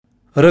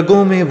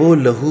रगों में वो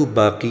लहू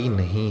बाकी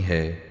नहीं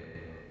है,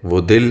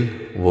 वो दिल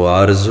वो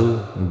आरज़ू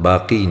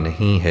बाकी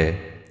नहीं है।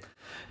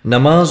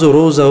 नमाज व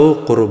रोज़ा व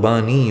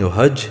क़ुरबानी व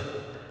हज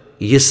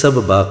ये सब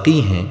बाकी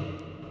हैं,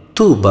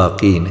 तू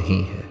बाकी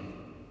नहीं है।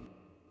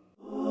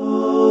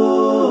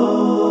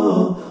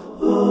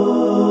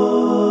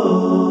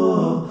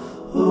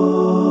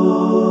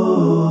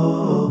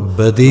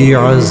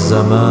 بديع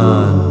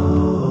الزمان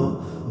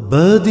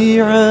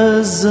بديع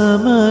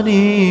الزمان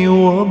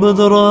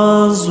وبدر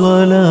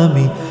الظلام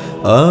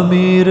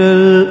أمير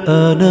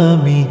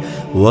الأنام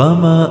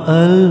وماء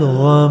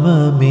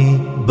الغمام.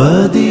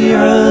 بديع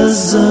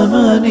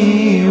الزمان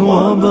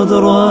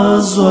وبدر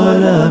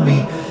الظلام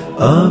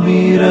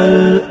أمير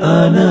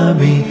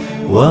الأنام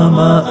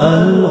وماء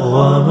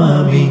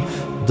الغمام.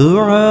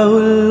 دعاء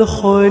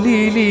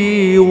الخليل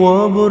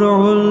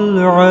وبرع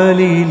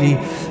العليل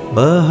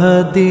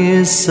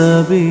بهدي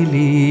السبيل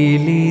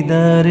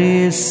لدار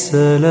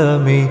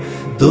السلام.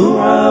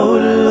 دعاء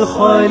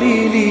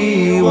الخليل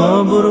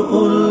وبرء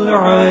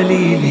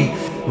العليل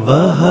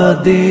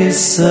وهدي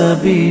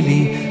السبيل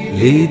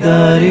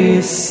لدار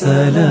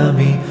السلام.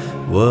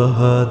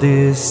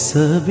 وهدي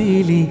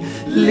السبيل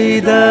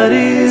لدار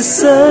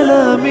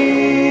السلام.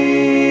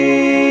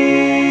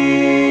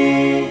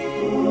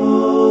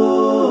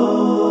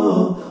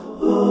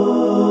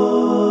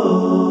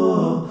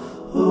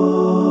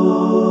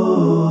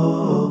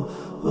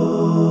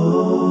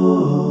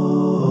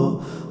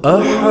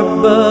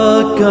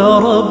 أحبك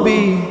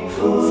ربي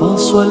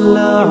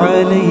فصلى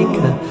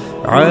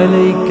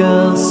عليك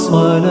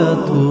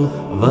الصلاة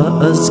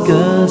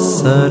وأزكى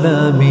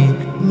السلام.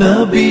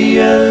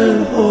 نبي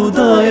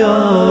الهدى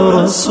يا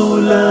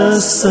رسول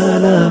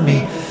السلام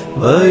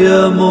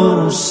ويا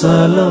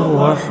مرسل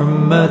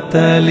الرحمة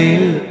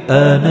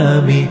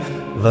للأنام.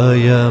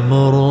 ويا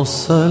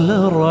مرسل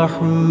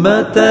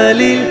الرحمة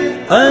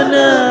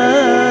للأنام.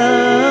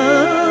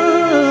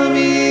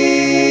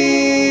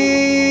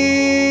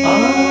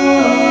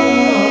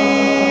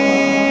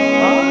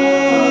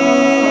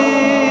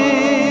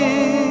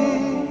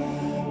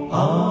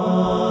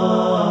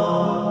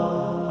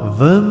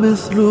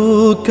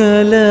 ومثلك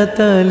لا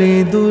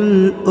تلد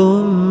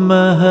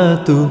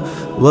الأمهات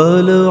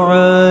ولو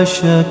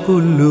عاش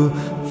كل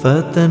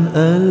فتى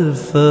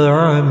ألف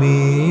عام.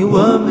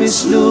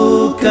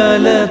 ومثلك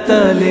لا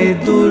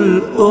تلد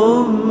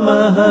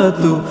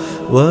الأمهات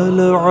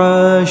ولو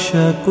عاش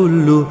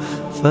كل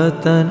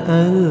فتى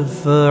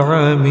ألف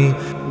عام.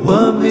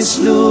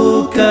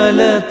 ومثلك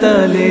لا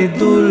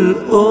تلد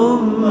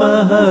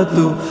الأمهات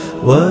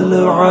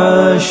ولو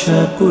عاش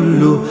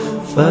كل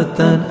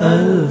فتى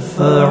ألف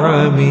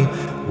عام.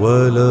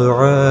 ولو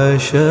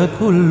عاش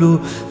كل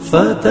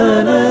فتى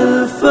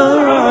ألف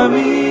عام.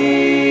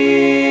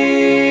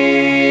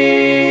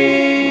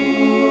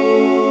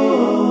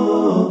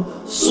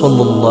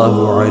 صلى الله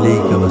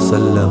عليك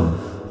وسلم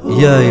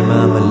يا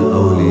إمام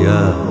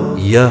الأولياء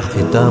يا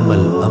ختام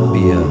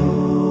الأنبياء.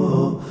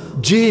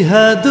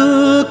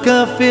 جهادك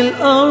في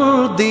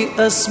الأرض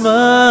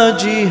أسمى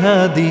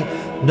جهادي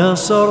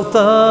نصرت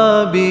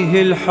به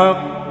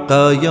الحق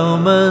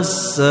يوم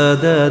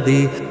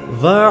السداد.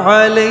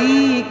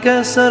 وعليك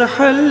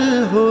سرح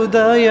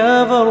الهدايا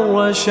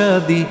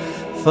والرشاد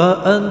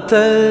فأنت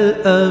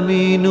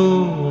الأمين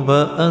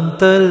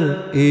وأنت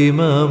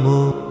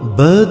الإمام.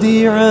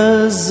 بديع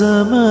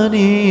الزمان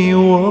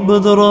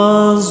وبدر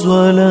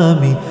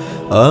الظلام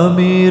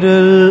أمير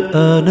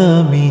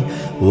الأنام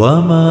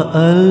وماء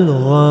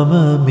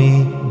الغمام.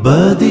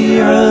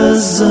 بديع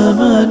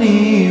الزمان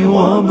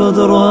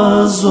وبدر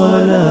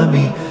الظلام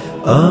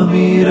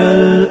أمير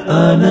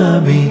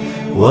الأنام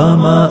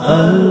وماء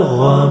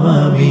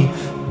الغمام.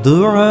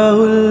 دعاء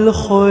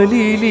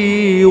الخليل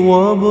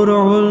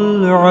وبرع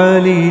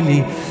العليل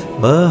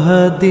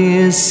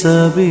بهدي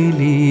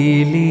السبيل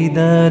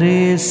لدار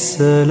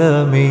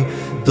السلام.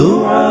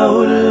 دعاء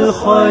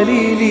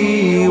الخليل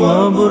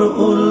وبرء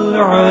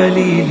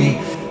العليل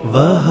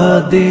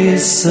وهدي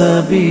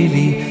السبيل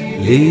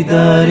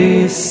لدار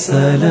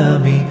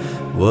السلام.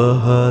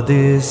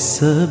 وهدي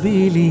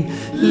السبيل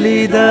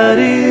لدار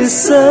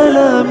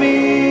السلام.